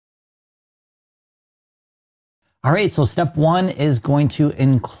All right, so step one is going to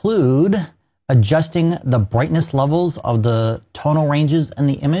include adjusting the brightness levels of the tonal ranges in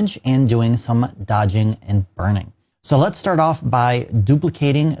the image and doing some dodging and burning. So let's start off by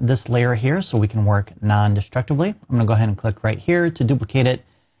duplicating this layer here so we can work non-destructively. I'm going to go ahead and click right here to duplicate it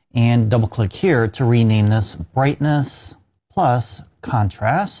and double click here to rename this brightness plus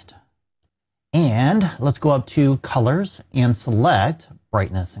contrast. And let's go up to colors and select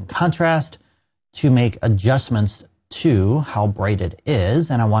brightness and contrast to make adjustments to how bright it is.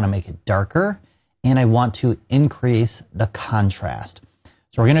 And I want to make it darker and I want to increase the contrast.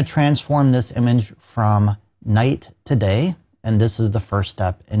 So we're going to transform this image from night to day. And this is the first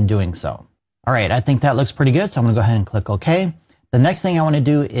step in doing so. All right, I think that looks pretty good. So I'm going to go ahead and click OK. The next thing I want to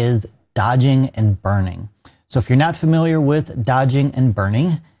do is dodging and burning. So if you're not familiar with dodging and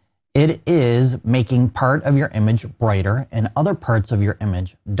burning, it is making part of your image brighter and other parts of your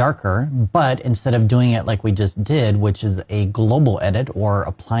image darker, but instead of doing it like we just did, which is a global edit or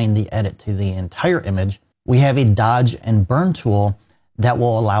applying the edit to the entire image, we have a dodge and burn tool that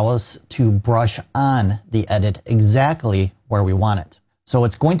will allow us to brush on the edit exactly where we want it. So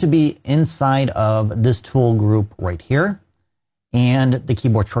it's going to be inside of this tool group right here, and the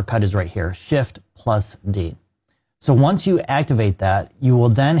keyboard shortcut is right here, Shift+D. So once you activate that, you will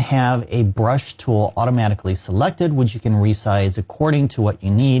then have a brush tool automatically selected, which you can resize according to what you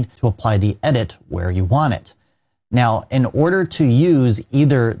need to apply the edit where you want it. Now, in order to use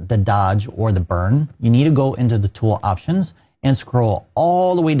either the dodge or the burn, you need to go into the tool options and scroll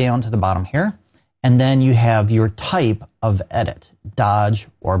all the way down to the bottom here. And then you have your type of edit, dodge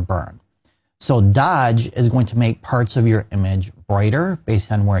or burn. So dodge is going to make parts of your image brighter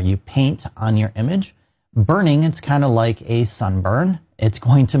based on where you paint on your image. Burning, it's kind of like a sunburn. It's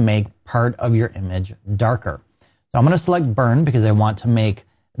going to make part of your image darker. So I'm going to select burn because I want to make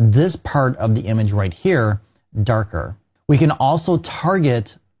this part of the image right here darker. We can also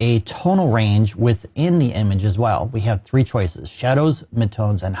target a tonal range within the image as well. We have three choices: shadows,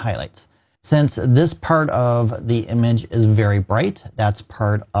 midtones, and highlights. Since this part of the image is very bright, that's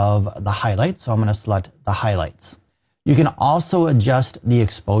part of the highlights. So I'm going to select the highlights. You can also adjust the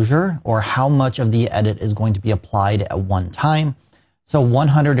exposure or how much of the edit is going to be applied at one time. So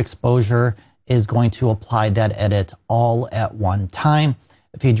 100 exposure is going to apply that edit all at one time.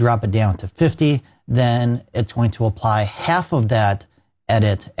 If you drop it down to 50, then it's going to apply half of that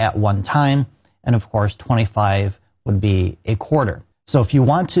edit at one time. And of course, 25 would be a quarter. So if you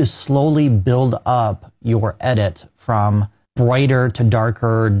want to slowly build up your edit from brighter to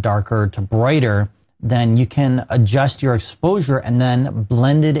darker, darker to brighter, then you can adjust your exposure and then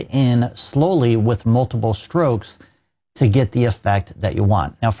blend it in slowly with multiple strokes to get the effect that you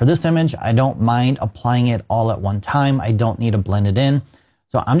want. Now for this image, I don't mind applying it all at one time. I don't need to blend it in.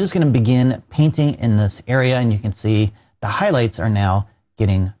 So I'm just going to begin painting in this area, and you can see the highlights are now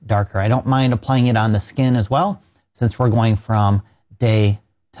getting darker. I don't mind applying it on the skin as well, since we're going from day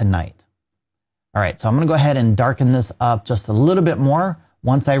to night. All right, so I'm going to go ahead and darken this up just a little bit more.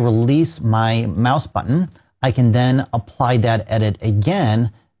 Once I release my mouse button, I can then apply that edit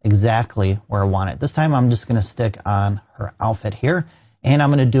again exactly where I want it. This time I'm just going to stick on her outfit here, and I'm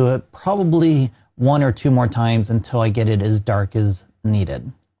going to do it probably 1 or 2 more times until I get it as dark as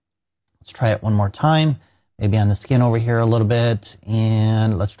needed. Let's try it one more time, maybe on the skin over here a little bit,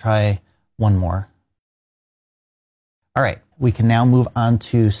 and let's try one more. All right, we can now move on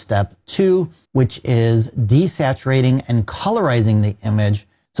to step 2, which is desaturating and colorizing the image.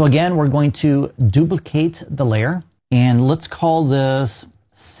 So again, we're going to duplicate the layer, and let's call this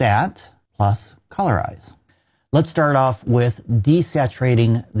Sat plus Colorize. Let's start off with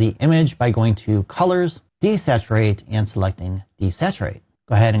desaturating the image by going to Colors, Desaturate, and selecting Desaturate.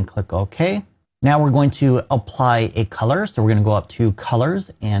 Go ahead and click OK. Now we're going to apply a color. So we're going to go up to Colors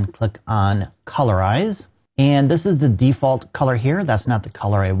and click on Colorize. And this is the default color here. That's not the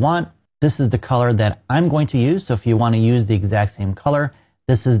color I want. This is the color that I'm going to use. So if you want to use the exact same color,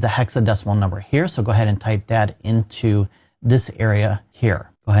 this is the hexadecimal number here. So go ahead and type that into this area here.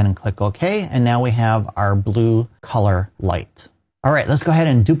 Go ahead and click OK. And now we have our blue color light. All right, let's go ahead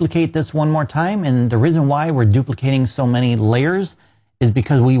and duplicate this one more time. And the reason why we're duplicating so many layers is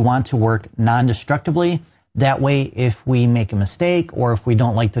because we want to work non-destructively. That way, if we make a mistake or if we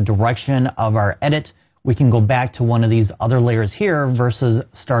don't like the direction of our edit, we can go back to one of these other layers here versus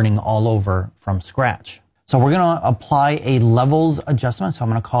starting all over from scratch. So we're going to apply a levels adjustment. So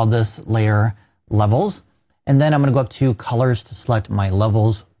I'm going to call this layer levels. And then I'm going to go up to colors to select my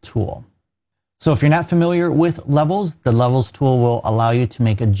levels tool. So if you're not familiar with levels, the levels tool will allow you to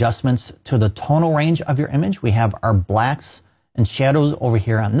make adjustments to the tonal range of your image. We have our blacks and shadows over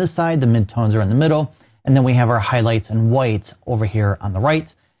here on this side. The midtones are in the middle. And then we have our highlights and whites over here on the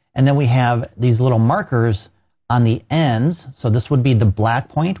right. And then we have these little markers on the ends. So this would be the black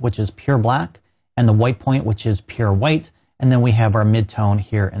point, which is pure black, and the white point, which is pure white. And then we have our midtone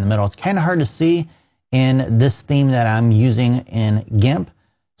here in the middle. It's kind of hard to see in this theme that I'm using in GIMP.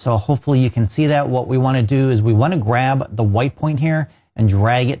 So hopefully you can see that. What we want to do is we want to grab the white point here and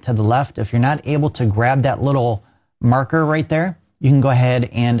drag it to the left. If you're not able to grab that little marker right there, you can go ahead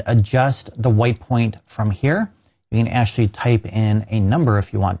and adjust the white point from here. You can actually type in a number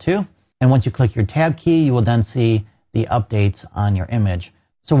if you want to. And once you click your tab key, you will then see the updates on your image.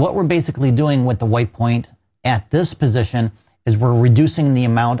 So what we're basically doing with the white point at this position is we're reducing the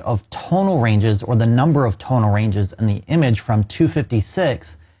amount of tonal ranges, or the number of tonal ranges in the image, from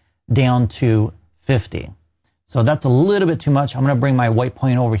 256 down to 50. So that's a little bit too much. I'm going to bring my white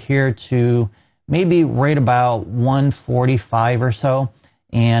point over here to maybe right about 145 or so.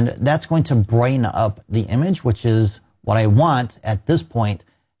 And that's going to brighten up the image, which is what I want at this point.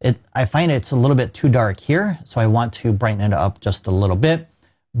 I find it's a little bit too dark here, so I want to brighten it up just a little bit.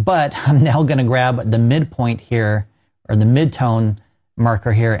 But I'm now going to grab the midpoint here, or the midtone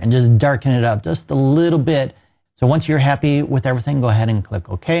marker here, and just darken it up just a little bit. So once you're happy with everything, go ahead and click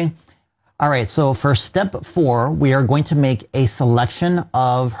OK. All right, so for step 4, we are going to make a selection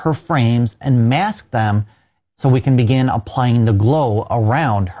of her frames and mask them so we can begin applying the glow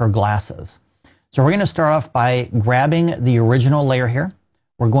around her glasses. So we're going to start off by grabbing the original layer here.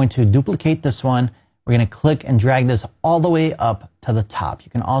 We're going to duplicate this one. We're going to click and drag this all the way up to the top. You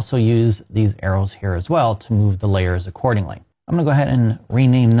can also use these arrows here as well to move the layers accordingly. I'm going to go ahead and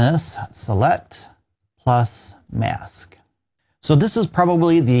rename this Select plus Mask. So this is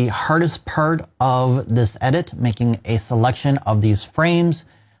probably the hardest part of this edit, making a selection of these frames.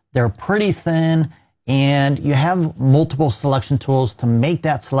 They're pretty thin, and you have multiple selection tools to make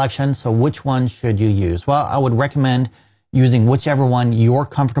that selection. So which one should you use? Well, I would recommend using whichever one you're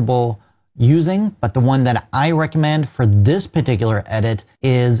comfortable using, but the one that I recommend for this particular edit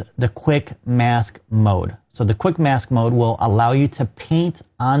is the quick mask mode. So the quick mask mode will allow you to paint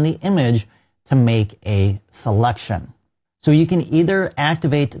on the image to make a selection. So you can either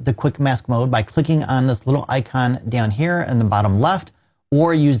activate the quick mask mode by clicking on this little icon down here in the bottom left,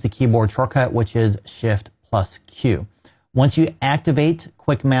 or use the keyboard shortcut, which is Shift plus Q. Once you activate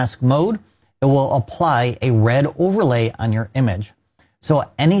quick mask mode, it will apply a red overlay on your image. So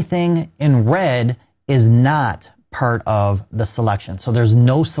anything in red is not part of the selection. So there's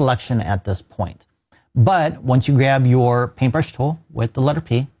no selection at this point. But once you grab your paintbrush tool with the letter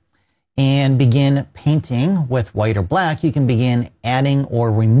P and begin painting with white or black, you can begin adding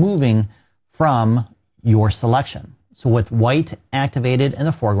or removing from your selection. So with white activated in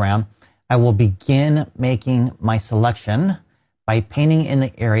the foreground, I will begin making my selection by painting in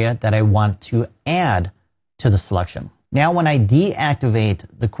the area that I want to add to the selection. Now when I deactivate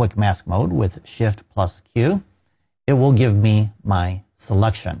the quick mask mode with Shift plus Q, it will give me my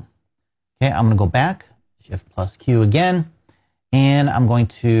selection. Okay, I'm going to go back, Shift plus Q again, and I'm going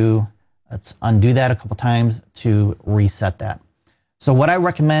to, let's undo that a couple times to reset that. So what I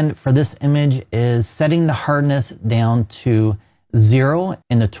recommend for this image is setting the hardness down to 0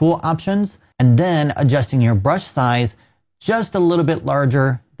 in the tool options, and then adjusting your brush size just a little bit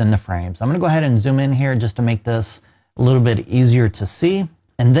larger than the frames. I'm going to go ahead and zoom in here just to make this a little bit easier to see.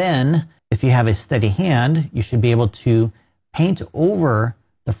 And then if you have a steady hand, you should be able to paint over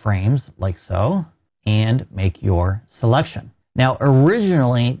the frames like so and make your selection. Now,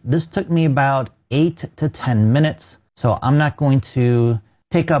 originally, this took me about 8 to 10 minutes. So I'm not going to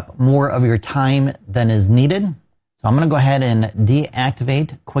take up more of your time than is needed. So I'm going to go ahead and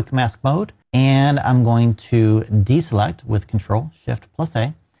deactivate quick mask mode, and I'm going to deselect with Control Shift plus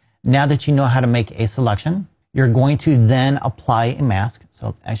A. Now that you know how to make a selection, you're going to then apply a mask.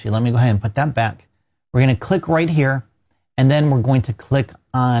 So actually, let me go ahead and put that back. We're going to click right here, and then we're going to click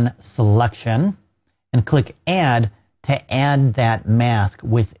on Selection and click Add to add that mask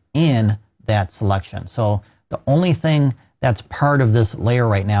within that selection. So the only thing that's part of this layer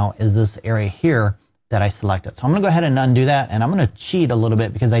right now is this area here that I selected. So I'm going to go ahead and undo that, and I'm going to cheat a little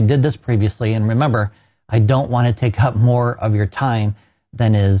bit because I did this previously, and remember, I don't want to take up more of your time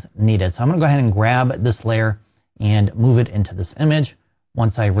than is needed. So I'm going to go ahead and grab this layer and move it into this image.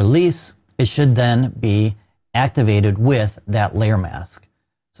 Once I release, it should then be activated with that layer mask.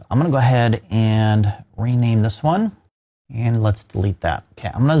 So I'm going to go ahead and rename this one, and let's delete that. Okay,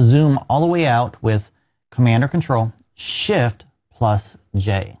 I'm going to zoom all the way out with Command or Control Shift plus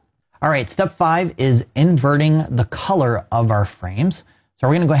J. All right, step 5 is inverting the color of our frames. So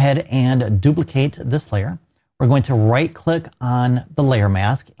we're going to go ahead and duplicate this layer. We're going to right click on the layer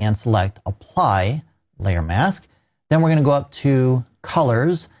mask and select Apply layer mask. Then we're going to go up to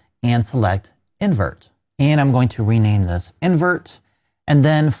colors and select invert. And I'm going to rename this invert. And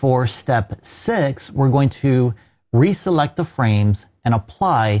then for step 6, we're going to reselect the frames and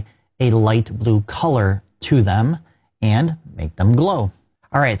apply a light blue color to them and make them glow.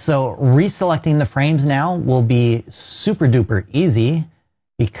 All right, so reselecting the frames now will be super duper easy,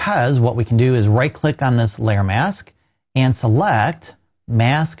 because what we can do is right click on this layer mask and select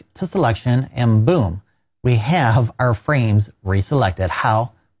mask to selection, and boom, we have our frames reselected.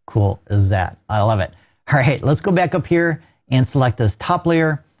 How cool is that? I love it. All right, let's go back up here and select this top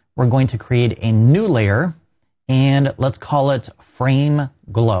layer. We're going to create a new layer and let's call it frame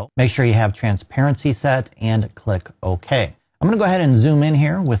glow. Make sure you have transparency set and click OK. I'm going to go ahead and zoom in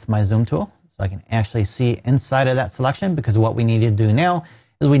here with my zoom tool so I can actually see inside of that selection, because what we need to do now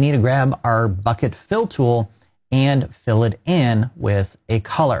is we need to grab our bucket fill tool and fill it in with a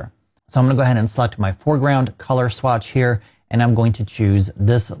color. So I'm going to go ahead and select my foreground color swatch here, and I'm going to choose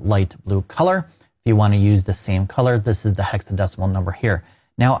this light blue color. If you want to use the same color, this is the hexadecimal number here.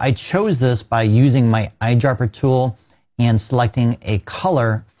 Now I chose this by using my eyedropper tool and selecting a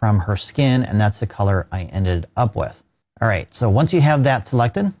color from her skin, and that's the color I ended up with. All right, so once you have that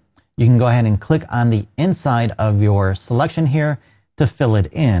selected, you can go ahead and click on the inside of your selection here to fill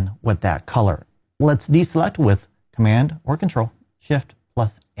it in with that color. Let's deselect with Command or Control Shift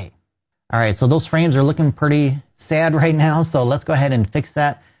plus A. All right, so those frames are looking pretty sad right now, so let's go ahead and fix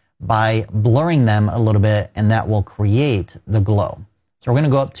that by blurring them a little bit, and that will create the glow. So we're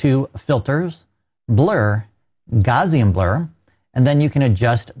going to go up to Filters, Blur, Gaussian Blur, and then you can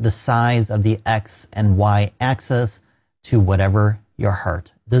adjust the size of the X and Y axis to whatever your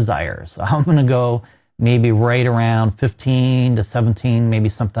heart desires. So I'm going to go maybe right around 15 to 17, maybe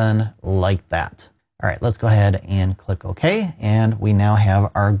something like that. All right, let's go ahead and click OK, and we now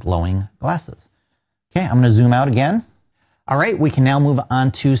have our glowing glasses. Okay, I'm going to zoom out again. All right, we can now move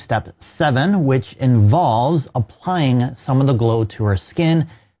on to step 7, which involves applying some of the glow to her skin.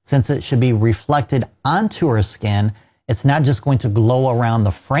 Since it should be reflected onto her skin, it's not just going to glow around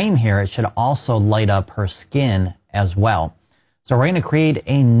the frame here, it should also light up her skin as well. So we're going to create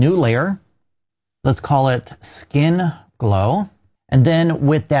a new layer. Let's call it Skin Glow. And then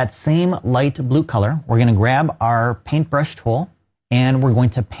with that same light blue color, we're going to grab our paintbrush tool and we're going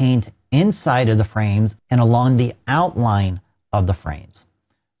to paint inside of the frames and along the outline of the frames.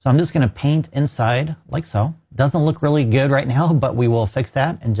 So I'm just going to paint inside like so. Doesn't look really good right now, but we will fix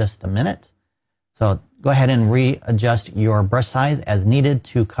that in just a minute. So go ahead and readjust your brush size as needed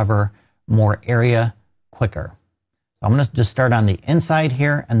to cover more area quicker. So I'm going to just start on the inside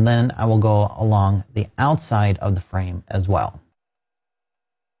here, and then I will go along the outside of the frame as well.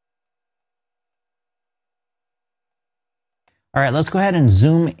 All right, let's go ahead and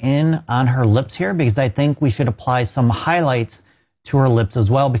zoom in on her lips here, because I think we should apply some highlights to her lips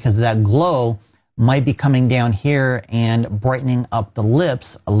as well, because that glow might be coming down here and brightening up the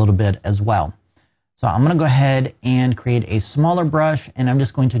lips a little bit as well. So I'm going to go ahead and create a smaller brush, and I'm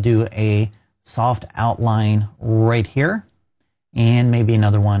just going to do a soft outline right here and maybe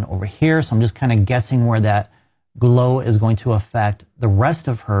another one over here. So I'm just kind of guessing where that glow is going to affect the rest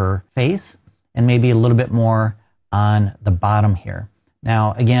of her face, and maybe a little bit more on the bottom here.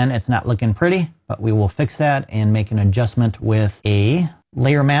 Now, again, it's not looking pretty, but we will fix that and make an adjustment with a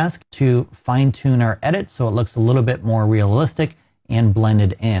layer mask to fine tune our edit so it looks a little bit more realistic and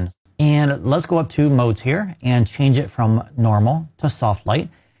blended in. And let's go up to modes here and change it from normal to soft light.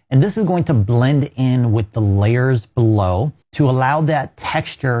 And this is going to blend in with the layers below to allow that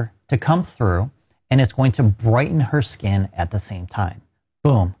texture to come through, and it's going to brighten her skin at the same time.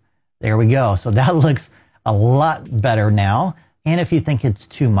 Boom, there we go. So that looks a lot better now. And if you think it's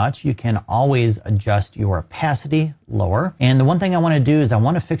too much, you can always adjust your opacity lower. And the one thing I want to do is I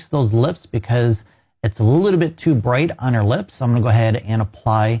want to fix those lips because it's a little bit too bright on her lips. So I'm going to go ahead and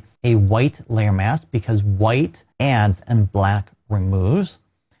apply a white layer mask, because white adds and black removes.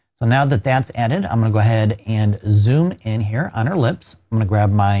 So now that that's added, I'm going to go ahead and zoom in here on her lips. I'm going to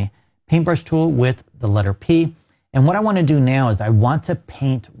grab my paintbrush tool with the letter P. And what I want to do now is I want to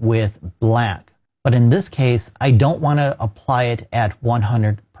paint with black. But in this case, I don't want to apply it at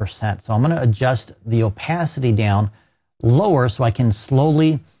 100%. So I'm going to adjust the opacity down lower so I can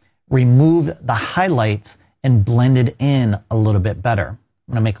slowly remove the highlights and blend it in a little bit better.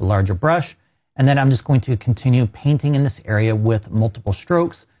 I'm going to make a larger brush, and then I'm just going to continue painting in this area with multiple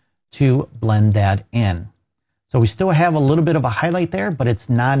strokes to blend that in. So we still have a little bit of a highlight there, but it's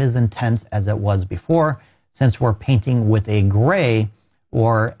not as intense as it was before, since we're painting with a gray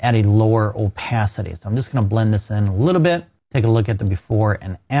or at a lower opacity. So I'm just going to blend this in a little bit, take a look at the before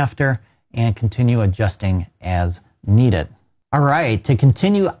and after, and continue adjusting as needed. All right, to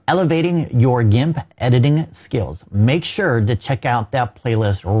continue elevating your GIMP editing skills, make sure to check out that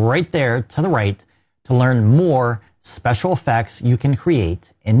playlist right there to the right to learn more special effects you can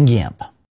create in GIMP.